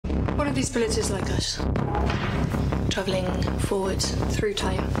One of these bullets is like us, travelling forwards through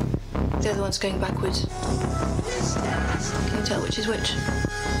time. The other one's going backwards. Can you tell which is which?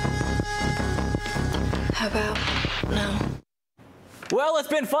 How about now? Well, it's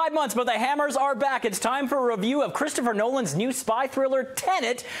been 5 months, but the Hammers are back. It's time for a review of Christopher Nolan's new spy thriller,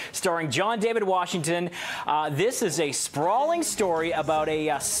 Tenet, starring John David Washington. This is a sprawling story about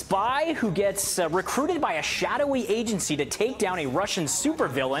a spy who gets recruited by a shadowy agency to take down a Russian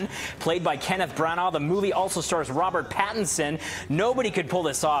supervillain, played by Kenneth Branagh. The movie also stars Robert Pattinson. Nobody could pull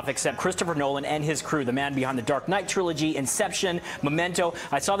this off except Christopher Nolan and his crew, the man behind the Dark Knight trilogy, Inception, Memento.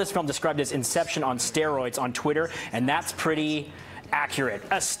 I saw this film described as Inception on steroids on Twitter, and that's pretty accurate.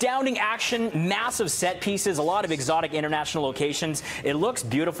 Astounding action, massive set pieces, a lot of exotic international locations. It looks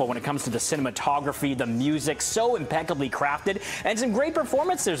beautiful when it comes to the cinematography, the music, so impeccably crafted, and some great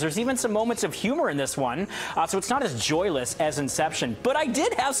performances. There's even some moments of humor in this one, so it's not as joyless as Inception. But I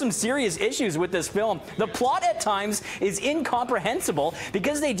did have some serious issues with this film. The plot at times is incomprehensible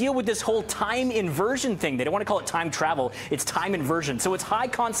because they deal with this whole time inversion thing. They don't want to call it time travel, it's time inversion. So it's high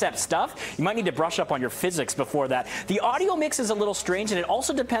concept stuff. You might need to brush up on your physics before that. The audio mix is a little strange, and it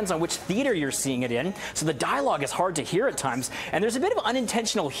also depends on which theater you're seeing it in, so the dialogue is hard to hear at times, and there's a bit of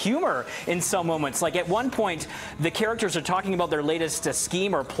unintentional humor in some moments. Like at one point, the characters are talking about their latest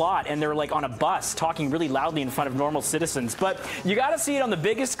scheme or plot, and they're like on a bus talking really loudly in front of normal citizens. But you got to see it on the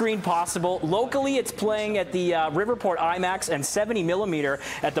biggest screen possible. Locally, it's playing at the Riverport IMAX and 70mm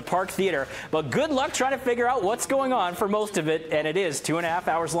at the Park Theater. But good luck trying to figure out what's going on for most of it, and it is 2.5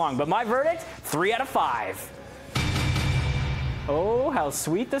 hours long. But my verdict, 3 out of 5. Oh, how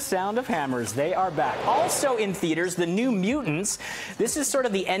sweet the sound of hammers. They are back. Also in theaters, The New Mutants. This is sort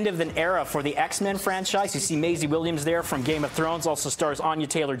of the end of an era for the X-Men franchise. You see Maisie Williams there from Game of Thrones. Also stars Anya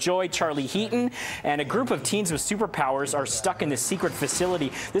Taylor-Joy, Charlie Heaton, and a group of teens with superpowers are stuck in this secret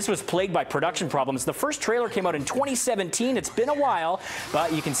facility. This was plagued by production problems. The first trailer came out in 2017. It's been a while,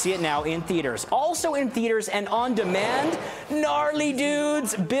 but you can see it now in theaters. Also in theaters and on demand, gnarly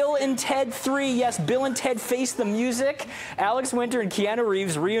dudes, Bill and Ted 3. Yes, Bill and Ted Face the Music. Alex Winter and Keanu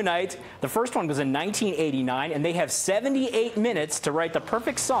Reeves reunite. The first one was in 1989, and they have 78 minutes to write the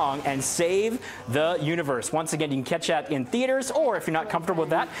perfect song and save the universe. Once again, you can catch that in theaters, or if you're not comfortable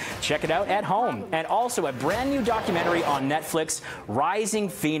with that, check it out at home. And also a brand new documentary on Netflix, Rising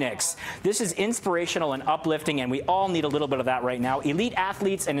Phoenix. This is inspirational and uplifting, and we all need a little bit of that right now. Elite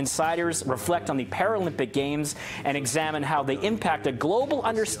athletes and insiders reflect on the Paralympic Games and examine how they impact a global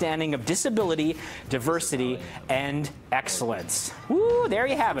understanding of disability, diversity, and excellence. Woo, there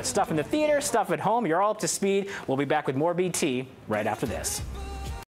you have it. Stuff in the theater, stuff at home. You're all up to speed. We'll be back with more BT right after this.